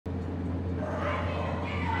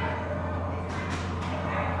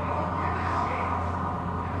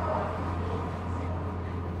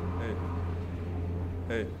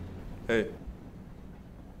Hey, hey,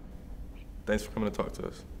 thanks for coming to talk to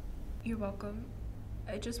us. You're welcome.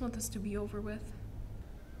 I just want this to be over with.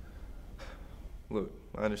 Look,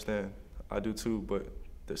 I understand. I do too, but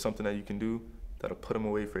there's something that you can do that'll put him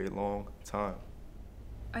away for a long time.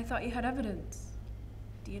 I thought you had evidence.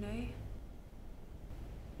 DNA?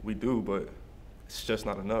 We do, but it's just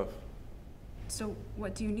not enough. So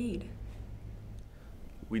what do you need?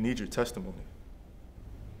 We need your testimony.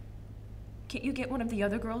 Can't you get one of the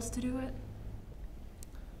other girls to do it?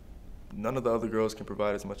 None of the other girls can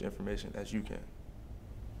provide as much information as you can.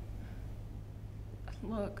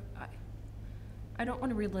 Look, I don't want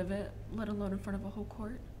to relive it, let alone in front of a whole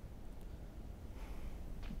court.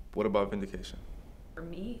 What about vindication? For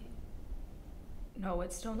me? No,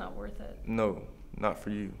 it's still not worth it. No, not for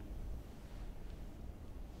you.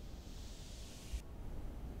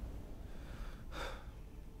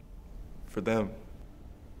 For them.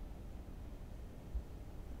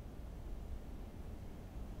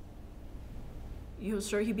 You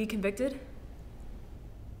sure he'd be convicted?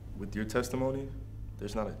 With your testimony,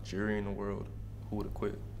 there's not a jury in the world who would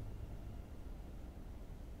acquit.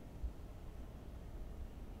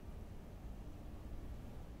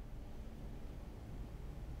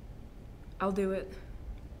 I'll do it.